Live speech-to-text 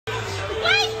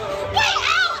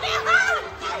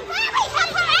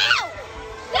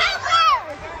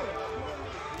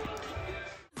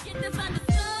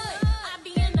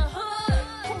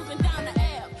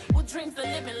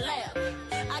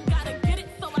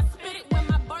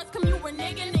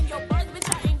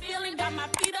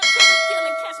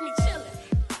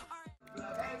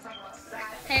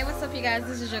you guys?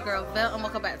 This is your girl Vel, and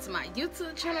welcome back to my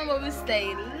YouTube channel where we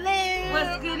stay lit.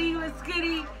 What's goody? What's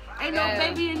goody? Ain't no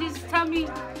baby in this tummy.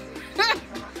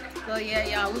 So yeah,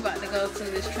 y'all, we about to go to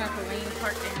this trampoline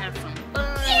park and have some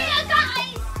fun. Yeah,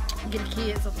 guys. Give the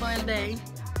kids a fun day.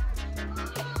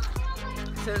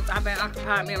 Since I've been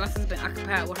occupied, me and my sister's been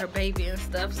occupied with her baby and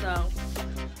stuff, so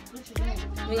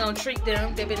we gonna treat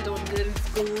them. They've been doing good in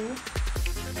school,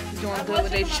 doing good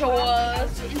with their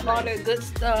chores, all that good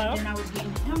stuff. And I was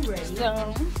getting him ready.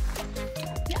 So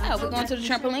yeah, we're going to the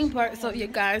trampoline park. So you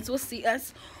guys will see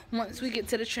us once we get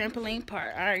to the trampoline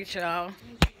park. All right, y'all.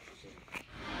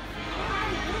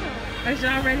 Are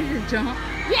y'all ready to jump?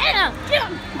 Yeah,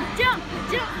 jump, jump,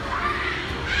 jump.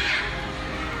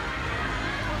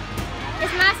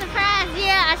 It's my surprise.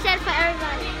 Yeah, I said it for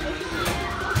everybody.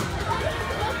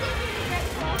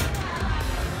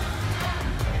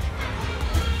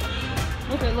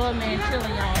 Look at little man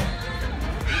chilling, y'all.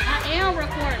 I am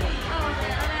recording.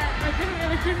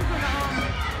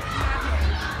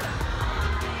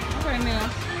 Okay, man.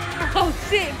 Oh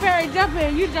shit, Perry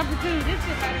jumping. You jumping too. This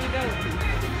shit about to go.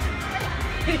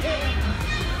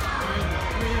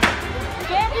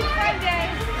 Happy Friday.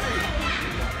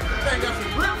 I got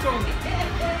some grips on it.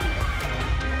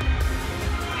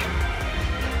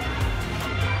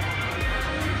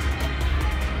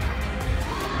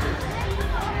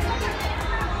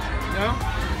 No?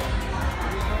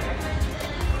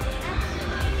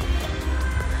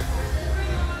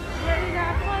 Ready to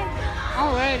have fun? I'm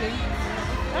ready.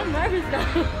 I'm nervous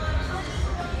though.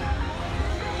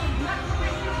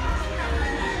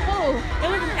 Oh, It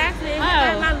was an accident. It Oh.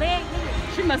 got my leg.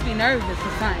 she must be nervous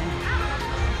or something.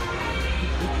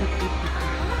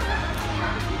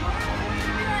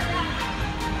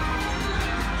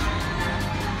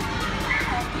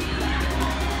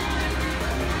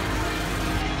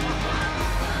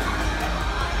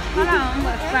 Hold on,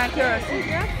 let's find her a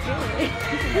seat.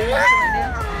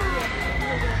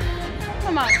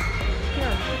 Come on.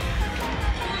 Here.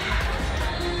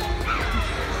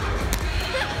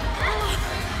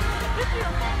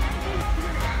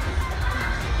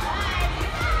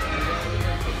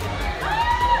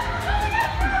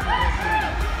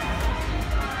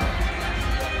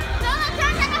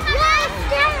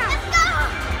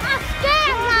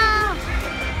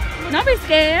 Don't be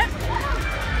scared.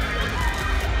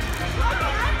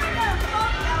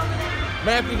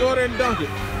 Matthew, go there and dunk it.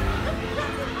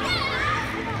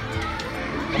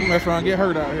 I'm gonna mess around and get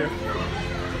hurt out here.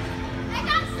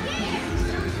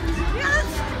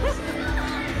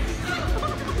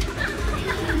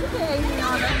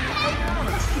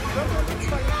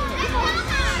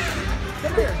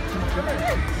 Come here. Come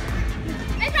here.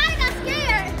 They probably got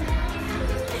scared.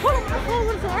 Oh,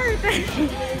 what's everything?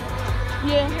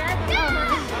 Yeah.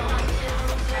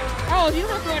 Oh, you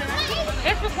recording?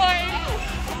 It's recording.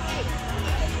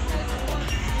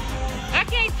 I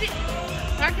can't see.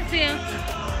 I can see him.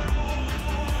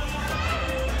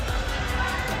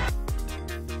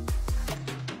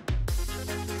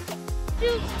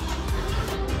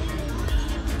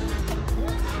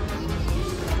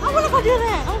 I want to go do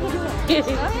that. I want to go do that.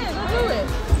 Go ahead, go do it.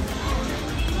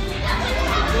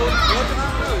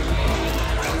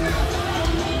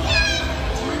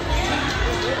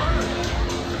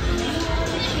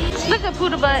 Look at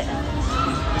Poodle Butt.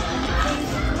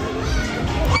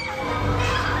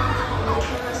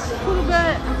 Poodle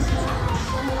Butt.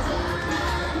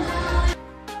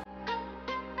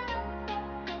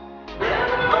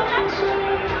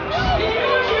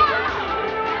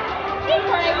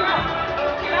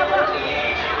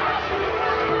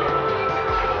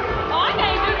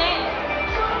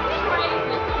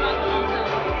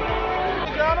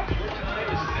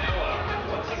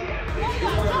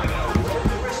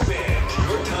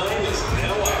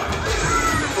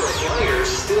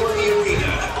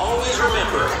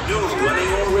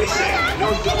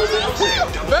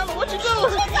 Bella, what you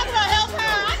doing? She's talking about help her.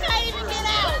 I can't even get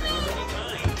out.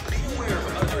 Beware of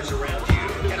others around you.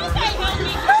 You can't help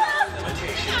me.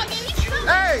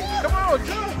 Hey, come on,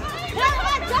 jump.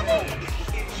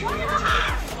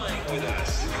 Playing with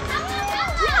us.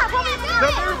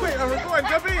 Jump in real quick. I'm recording.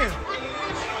 Jump in.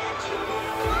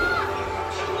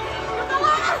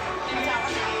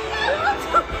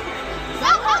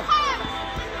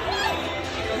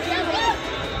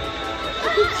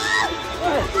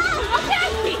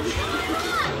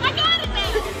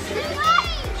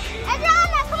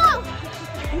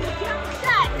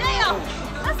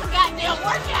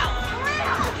 Workout.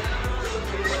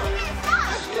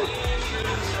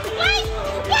 Wait,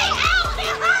 out!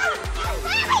 It hurts!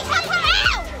 Larry, help her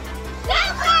out!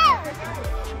 Help her!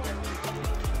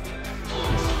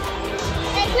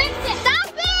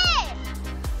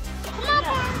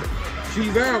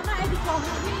 She's out.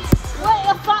 Wait,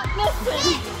 a fuck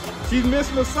missing. She's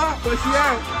missing a sock, but she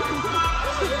out.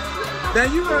 Now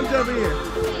you gonna jump in.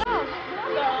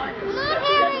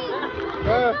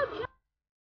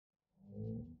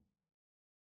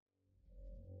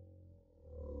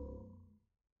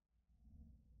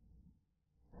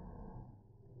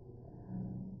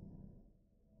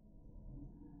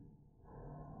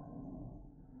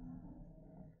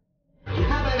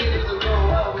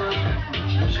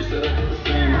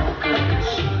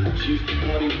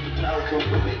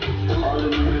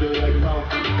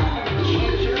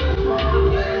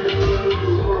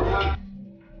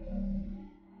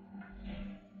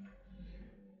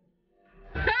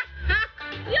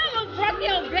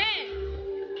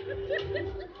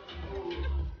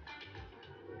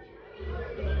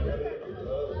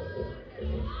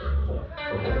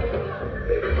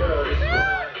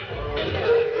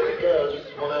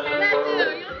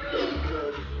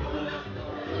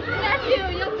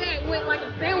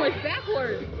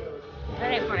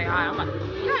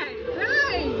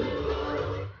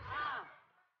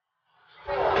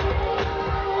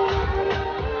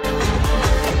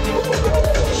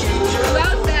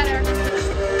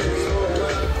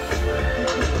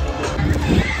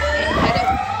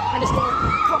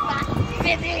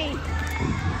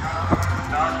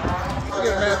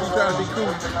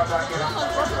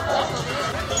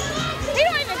 He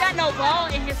don't even got no ball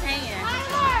in his hand.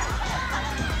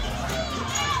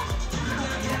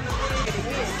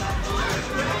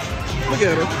 Look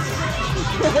at her.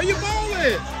 Where you ball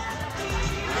at?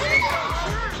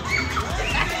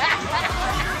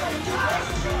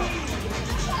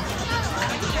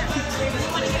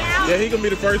 Yeah, he gonna be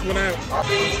the first one out.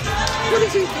 What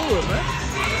is he doing, man?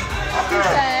 He's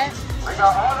sad.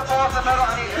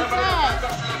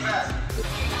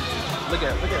 Look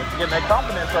at it. Getting that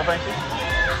confidence up, ain't she?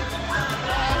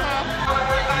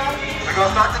 We're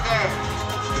gonna start the game.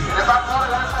 If I call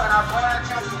it last time and I call it at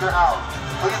you, you're out.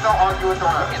 Please don't argue with the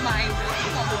ref. Look at my angel.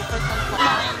 She's gonna be the first one to play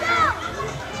my angel.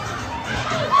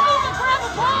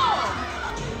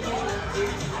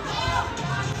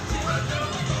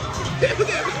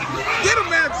 Get him,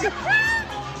 Matthew!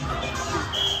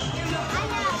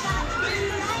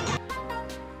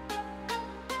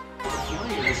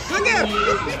 Look at him!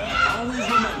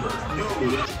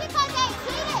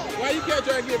 Why you can't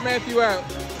try to get Matthew out?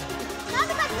 Not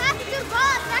because Matthew threw the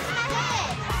ball, stuck in my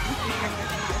head.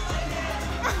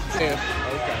 Yeah,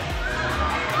 okay.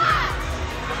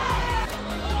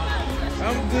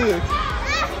 I'm good.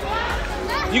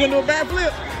 You gonna do a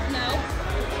backflip? No.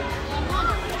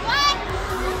 What?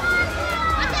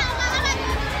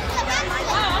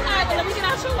 Oh, I'm not gonna let me get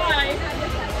out your way.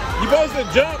 You supposed to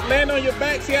jump, land on your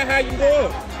back, see how high you can go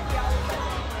up.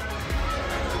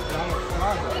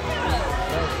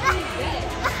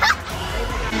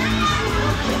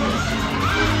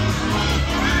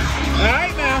 All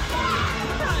right now.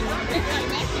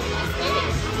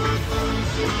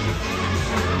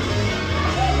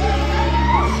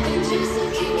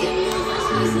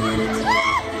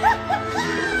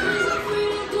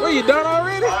 Well, you done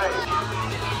already?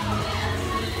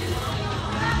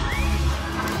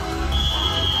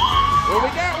 What we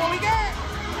got? What we got?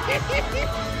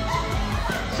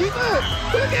 She good.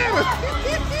 Look at her.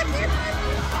 Look at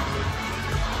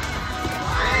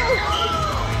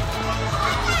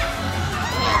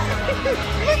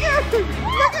her.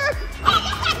 Look at her.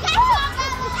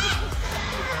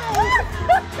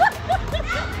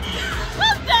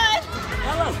 I'm done.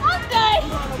 I'm done.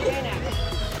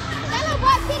 That little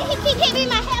boy, he keep hitting me in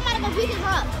my head. I'm about to go beat him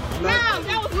up. No,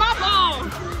 that was my ball.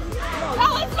 That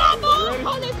was my ball.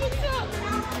 Oh, they picked up.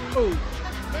 Oh,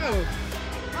 no.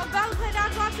 My ball played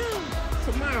out car too.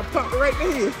 Tomorrow popped right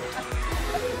there.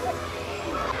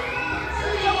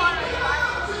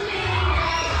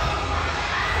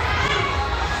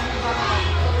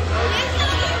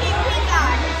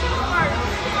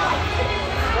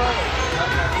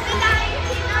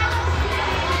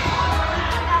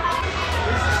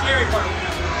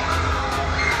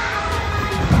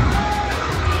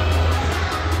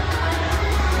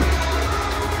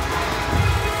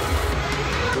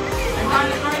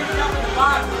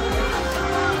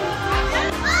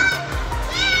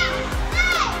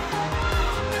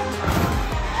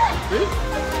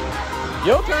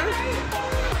 Your turn.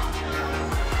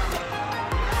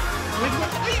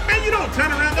 Man, you don't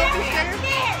turn around. Don't be scared.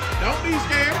 Don't be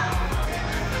scared.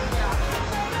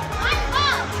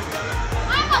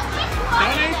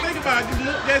 Don't even think about it.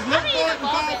 Just look for it and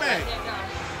fall back.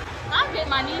 I'm getting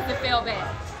my knees to fell back.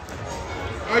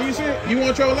 Are you serious? You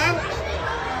want your allowance?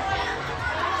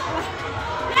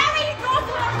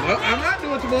 Well, I'm not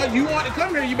doing too much. You want to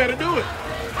come here, you better do it.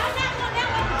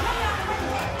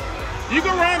 You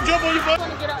can run, jump on your butt.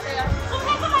 Get out there.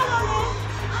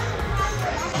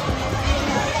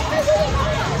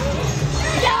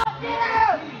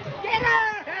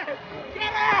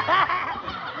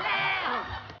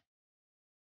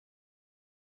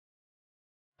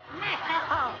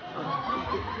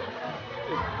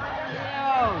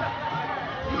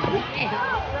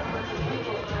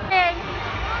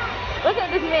 Look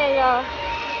at this man, y'all.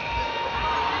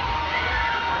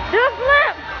 Do a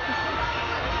flip.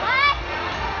 What?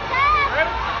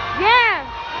 Yeah.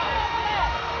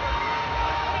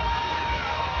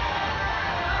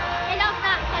 Hey, don't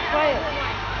stop. Right.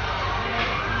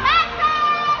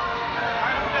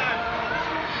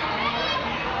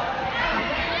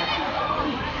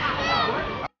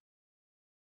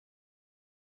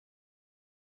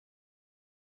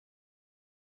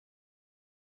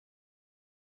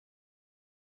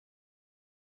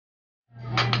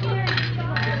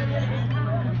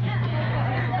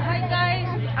 Hi guys.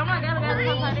 Oh my god, I got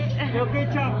somebody. Your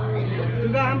ketchup. You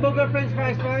got hamburger french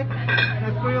fries, right?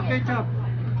 That's for your ketchup.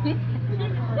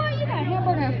 Boy, you got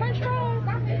hamburger and french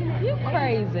fries? You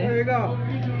crazy. There you go.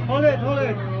 Hold it, hold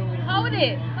it. Hold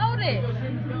it. Hold it.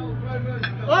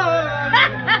 Oh!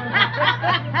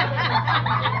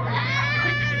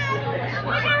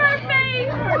 Look at her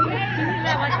face. She's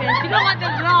not like this. She don't like this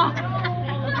at all.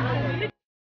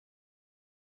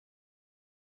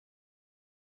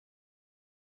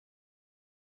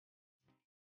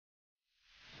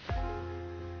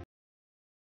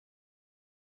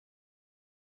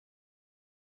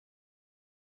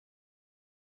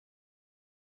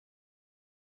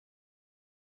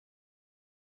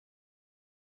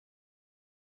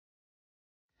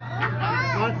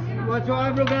 What's your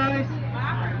eyebrow, guys?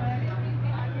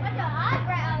 What's your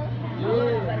eyebrows?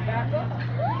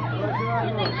 What's your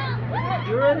eyebrow?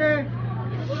 You ready?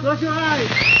 Close your eyes.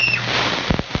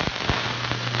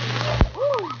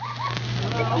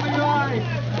 Open your eyes.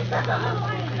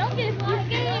 Don't get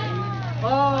scared. Oh,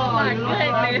 you lost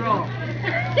your eyebrow.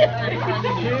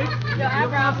 Your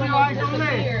eyebrows Your eyes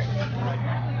only.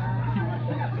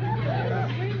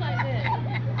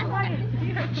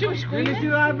 She was Let me see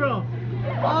your eyebrow.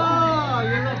 Oh,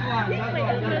 you lost one.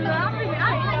 That's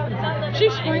all. She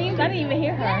screamed. I didn't even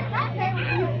hear her.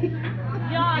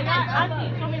 Y'all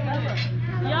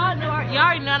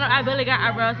already know I barely got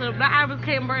eyebrows, so if my eyebrows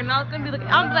came burning, I was gonna be looking.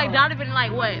 I'm like Donovan in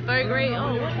like what, 3rd grade?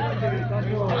 Oh.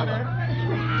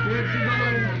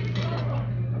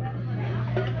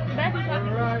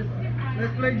 Alright.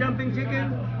 Let's play jumping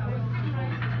chicken.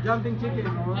 Jumping chicken,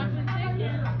 alright?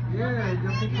 Yeah,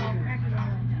 jumping chicken.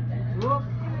 Whoop.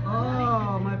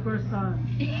 Oh, my first time.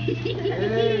 Hey.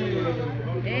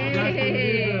 Hey.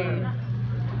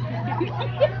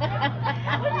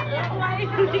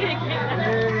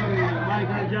 Hey,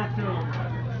 Michael Jackson.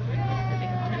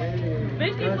 Hey.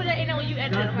 Basically, put that in there when you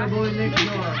enter That's the boy next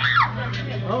door.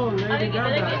 Oh, Lady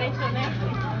Gaga.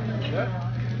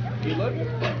 You look it?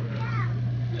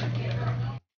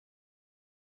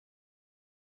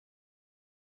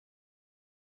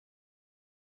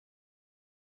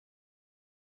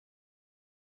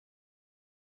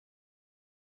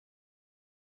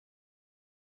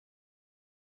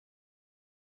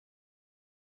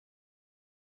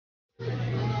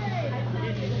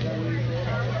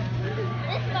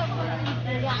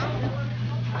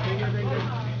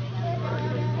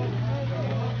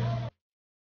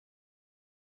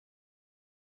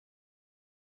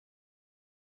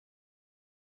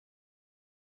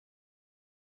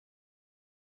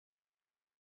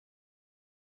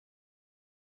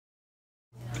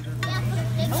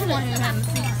 I want him to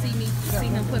see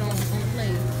him put on the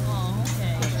plate. Oh,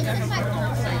 okay. Got him put on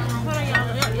the plate. Hold on,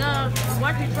 y'all.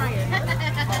 Watch me try it.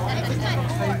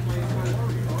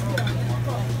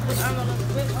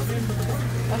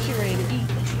 Oh, she ready to eat.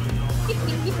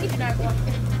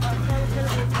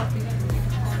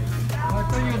 What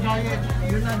are you diet?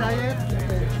 You're not diet?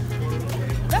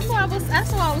 That's why I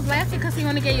was laughing because he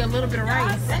only gave you a little bit of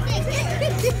rice.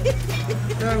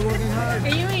 They're working hard.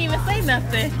 And you didn't even say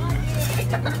nothing.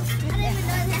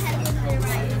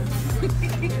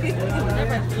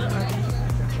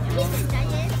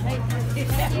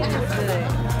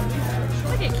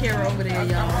 Look at Kara over there,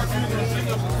 y'all.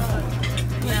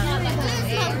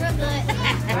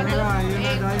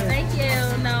 Thank you.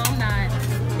 No, I'm not.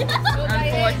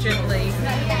 Unfortunately.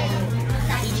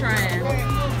 You trying.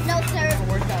 No, sir.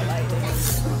 Work out like this.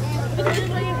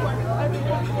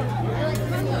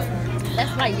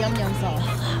 That's like yum yum sauce,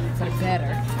 but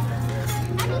better.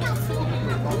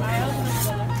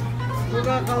 Who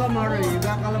got calamari? You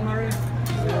got calamari?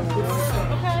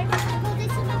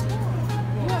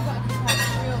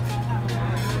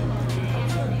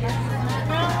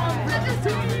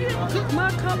 Cook my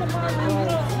calamari.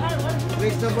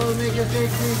 Vegetable, make it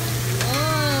tasty.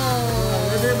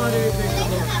 Oh. Everybody eat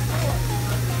vegetable.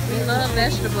 We love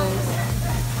vegetables.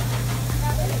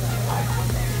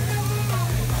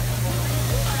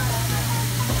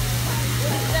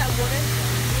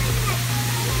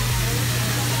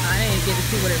 I didn't get to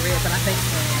see what it read, but I think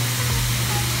so.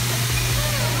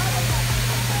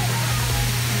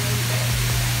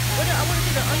 I want to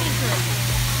see the onion plate.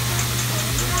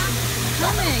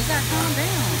 Come on, you gotta calm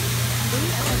down.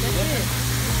 That's it.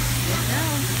 Get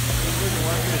down.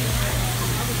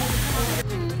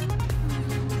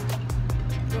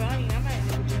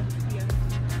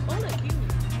 Oh, look cute.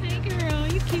 Hey, girl,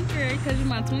 you cute, girl, because you're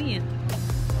my twin.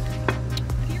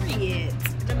 Period.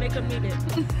 The makeup needed.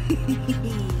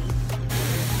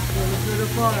 Let's do the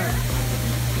fire.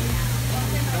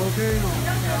 Volcano.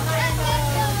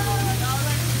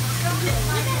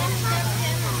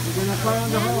 You're gonna fire on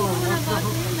the hole.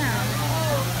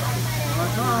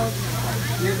 Watch out.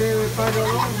 Maybe we find the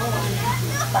wrong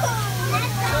hole.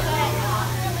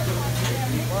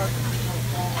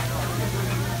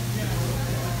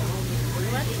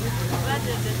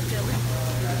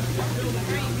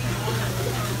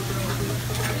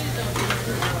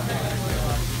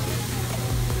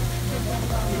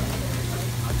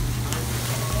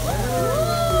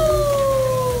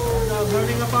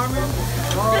 Burning apartment?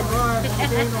 Alright,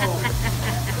 volcano.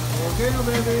 Volcano,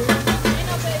 baby.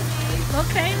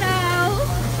 Okay, now.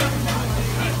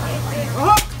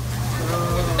 Oh!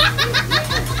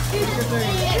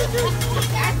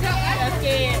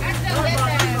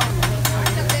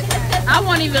 I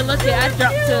won't even look at it. I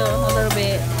dropped to a little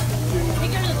bit.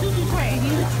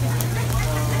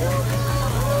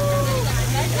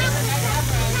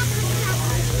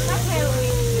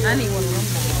 I need one of them.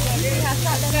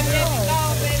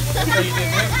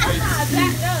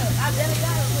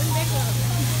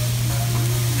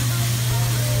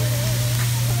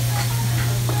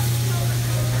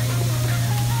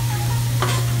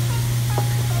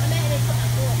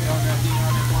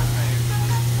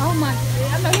 Oh my,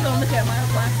 I know he's gonna look at my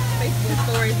Facebook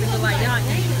stories and be like, y'all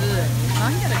ain't good. Oh,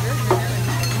 he got a good one.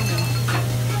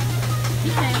 He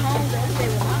came home the other day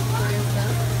with my story and stuff.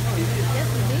 Yes,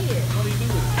 he did. What did he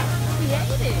do? He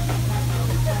ate it.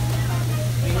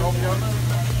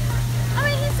 I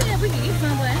mean, he said we could eat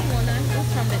some, but I ain't gonna know. It was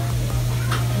from the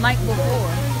night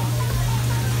before.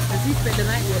 Because he spent the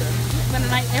night with us. He spent the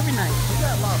night every night.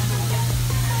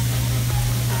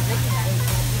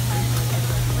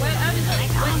 Wait, I was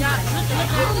like,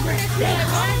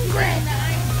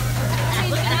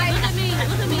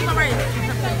 look at me, my right.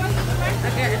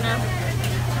 Okay, enough.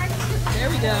 There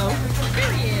we go.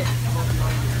 Period.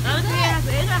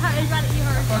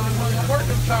 Work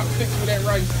them chopsticks with that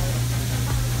rice.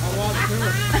 I want to.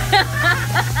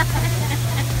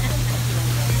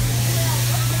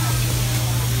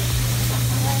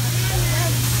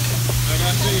 Like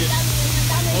I said,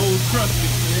 old crusty.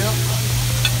 Yep.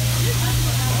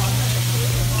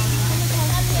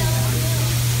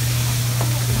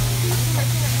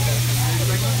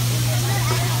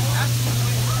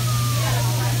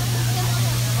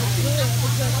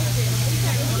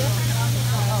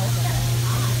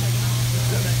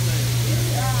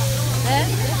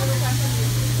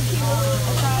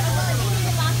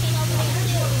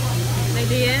 They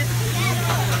did.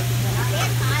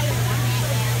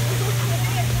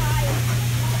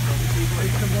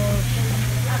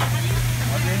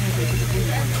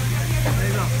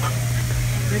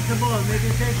 Take the ball, make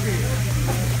it tasty.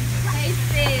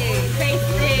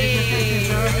 Tasty.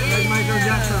 Like Michael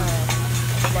Jackson.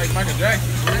 Like Michael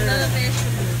Jackson. I love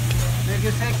vegetables. Make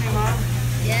it sexy, Mom.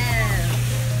 Yes.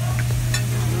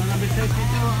 You wanna be sexy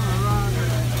too? Alright.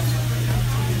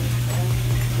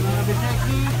 You wanna be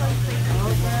sexy?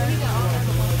 Okay.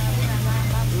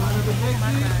 You wanna be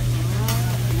sexy?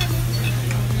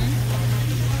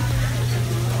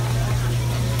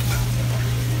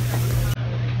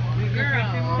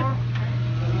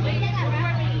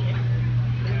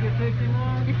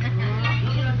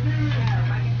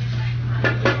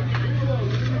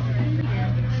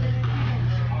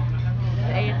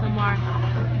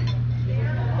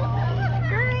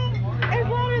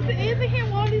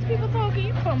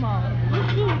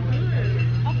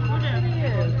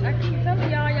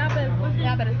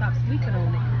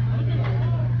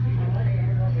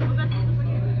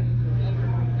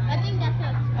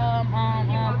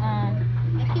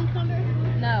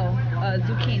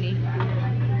 Zucchini.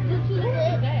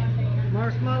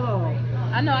 Marshmallow.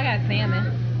 I know I got salmon.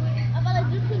 I feel like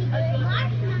zucchini.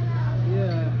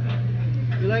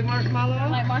 like marshmallow?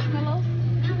 Like marshmallows?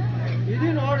 You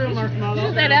didn't order marshmallow.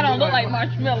 You say that don't look like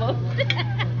marshmallows.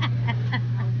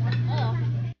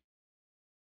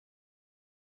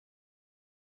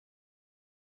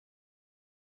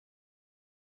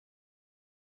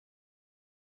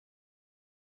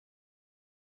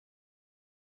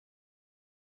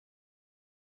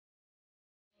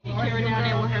 Kara down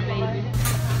there with her baby.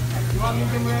 You want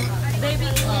medium rare? Baby,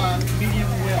 Medium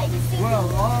well. Well,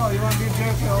 oh, you want beef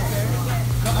jerky? Okay.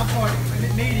 No, I'm sorry.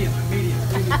 Medium.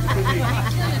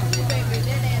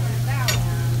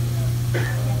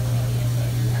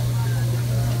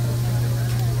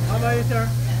 How about you, sir?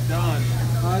 Done.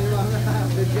 Oh, you want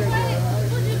beef jerky?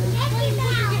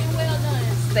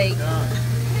 Steak.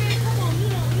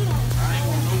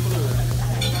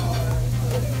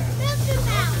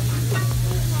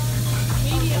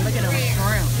 Look at them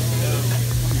shrimp.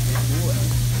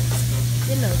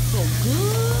 It looks so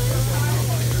good.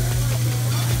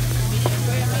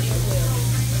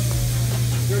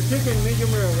 Your chicken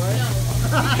medium rare, right?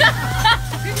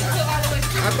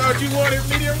 I thought you wanted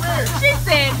medium rare. She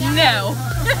said no.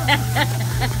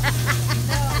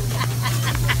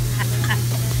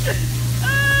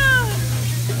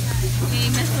 he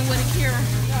ain't messing with a Kara.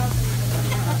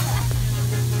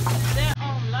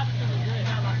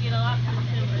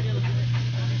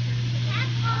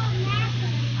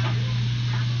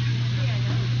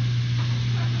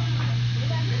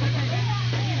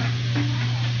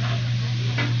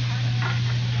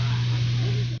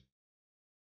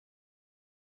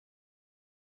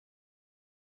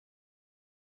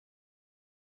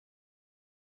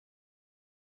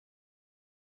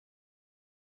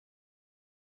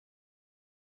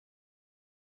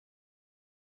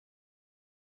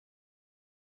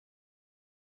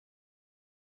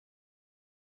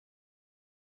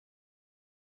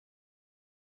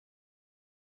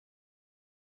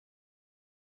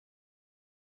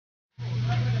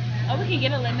 Oh, we can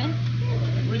get a lemon.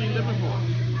 What are you looking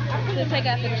for? To take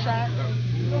after the shot.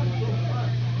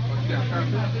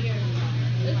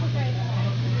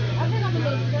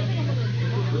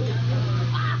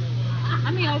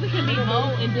 I mean, or we can be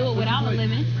bold and do it without a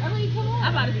lemon.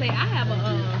 I'm about to say, I have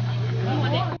a, you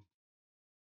want that?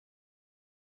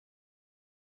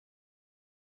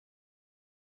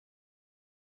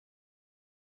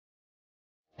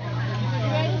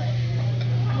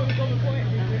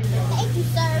 Thank you,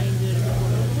 sir.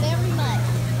 Very much.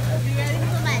 Thank you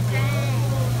so much.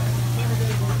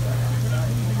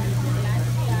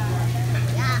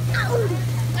 Yeah. Ow!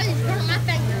 I just burned my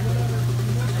finger.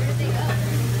 Where'd they go?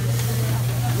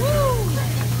 Woo!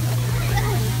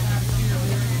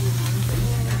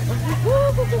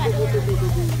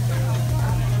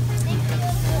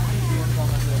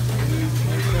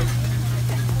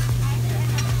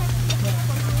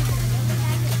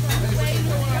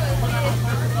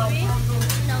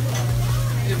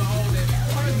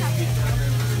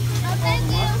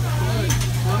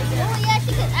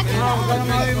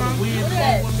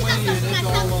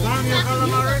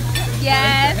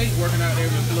 Yes. I hate working out there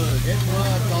with blood. It's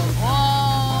blood.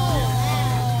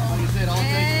 Oh. You said all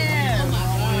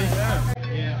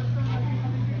Yeah.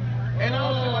 And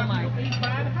also, Oh my. he's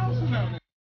buying houses out there.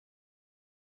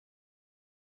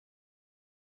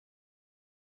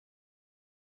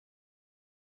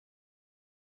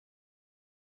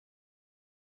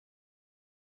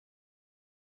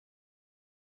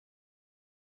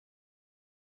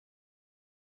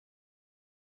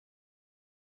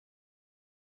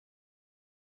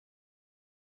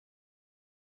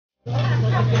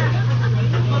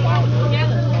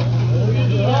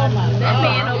 That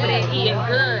man over there eating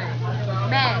good.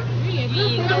 Mac,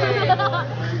 eating good.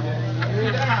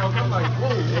 I'm like, whoa,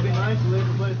 it'd be nice to live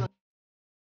in a place like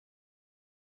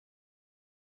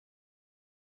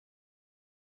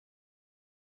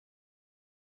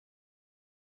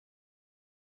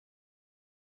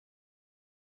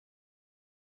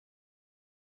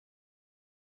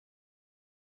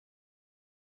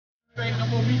ain't no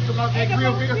more meat about that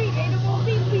grill here. Oh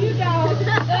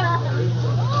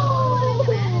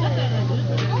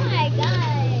my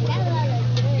god. That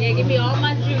looks good. Yeah, give me all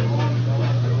my juice.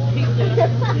 Pizza.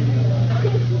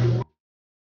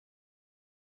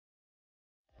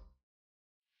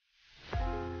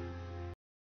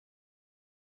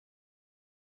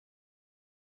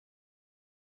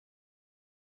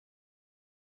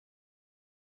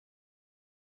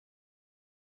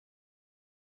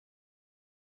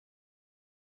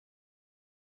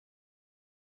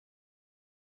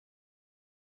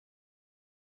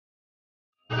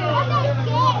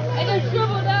 I just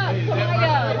shriveled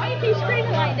up. Why you keep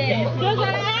screaming like that? Because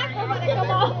I asked somebody to come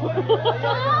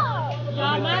on.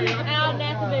 Y'all, mine is al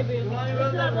dente baby.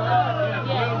 Well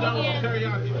done with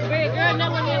teriyaki. Very girl, no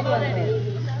one ever done it.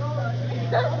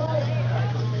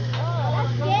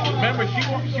 Remember, she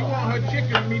want her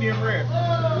chicken medium rare.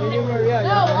 Medium rare, yeah.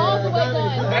 No, all the way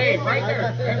done. Hey, right there.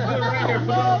 That's good right there. Put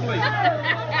it on the plate.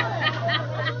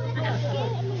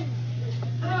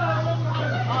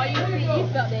 Oh, you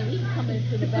felt that heat coming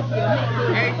to the back of your neck.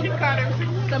 Hey, she caught it.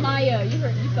 Samaya, you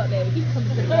felt that heat coming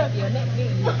to the back of your neck.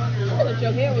 Didn't you? I thought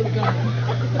your hair was gone.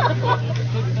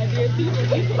 I did too. You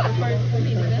took the first one.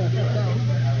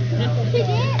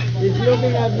 He's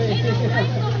looking at me.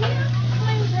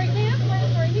 Flames right there.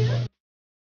 Flames right here.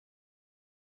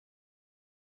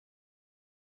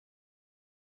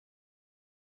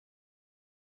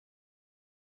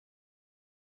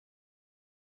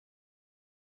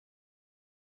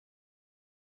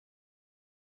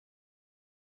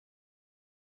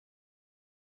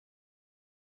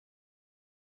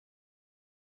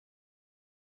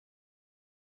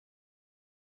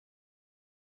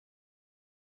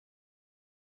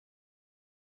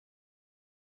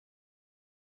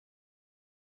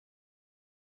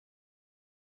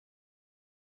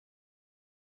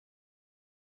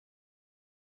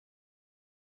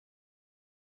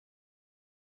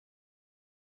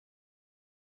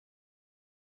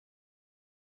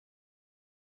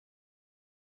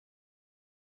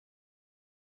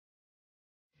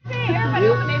 Everybody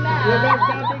open their mouth. You got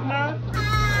something now?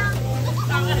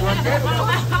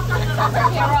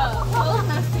 Close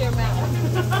my spear mouth.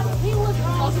 He was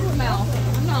close to her mouth.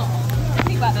 No,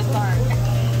 he about to start.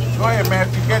 Go ahead,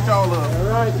 Matthew. Catch all of them.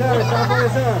 All right, sir. Stop for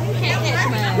sir. Can't catch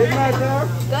mine. Big man, sir.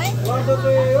 Good? 1, 2,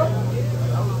 3.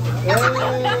 Hey.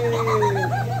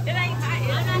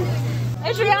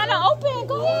 Adriana, open.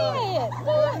 Go ahead.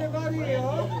 Everybody,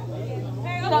 huh?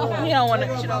 She don't want to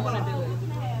do it.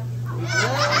 Hey,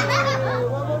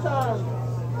 one more time.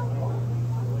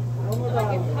 One more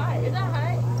time. It's hot. Is that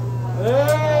hot?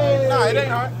 Hey. Nah, it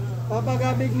ain't hard. Papa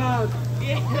got big mouth.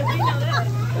 Yeah, you know that.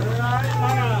 All right,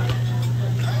 Mama.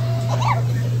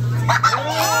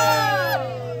 Hey.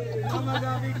 Mama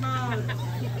got big mouth.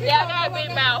 Yeah, I got a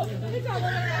big mouth. Hey,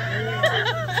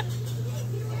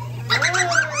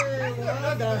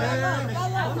 what the hell?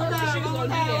 She was gonna do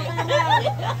that.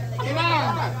 Get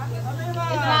out.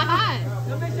 It's not hot.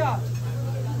 Let me shot.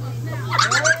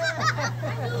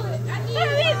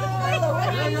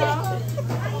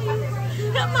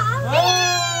 Come on.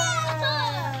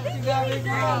 You got big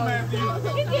mouth. Come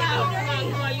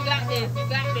on, you got this. You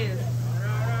got this.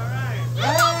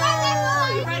 Hey.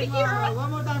 You ready, Kira? One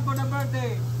more time for the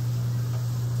birthday.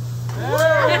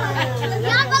 Hey.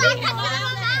 Y'all go like that to my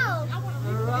mouth.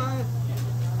 All right.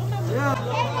 Yeah.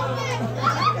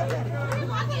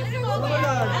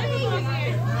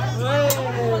 Hey.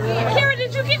 Kira,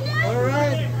 did you get one? All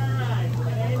right.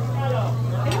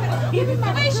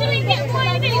 Wait, she didn't get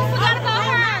one. You forgot about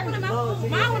her.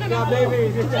 Got baby.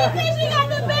 She got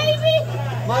the baby.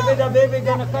 Might be the baby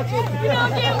gonna catch it. You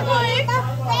don't get one.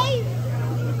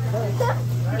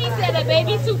 He said the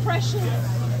baby's too precious.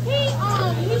 He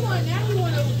want now. He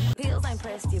want to. Pills ain't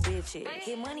pressed your bitch yet.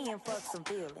 Get money and fuck some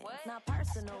feelings. Not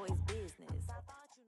personal, it's big.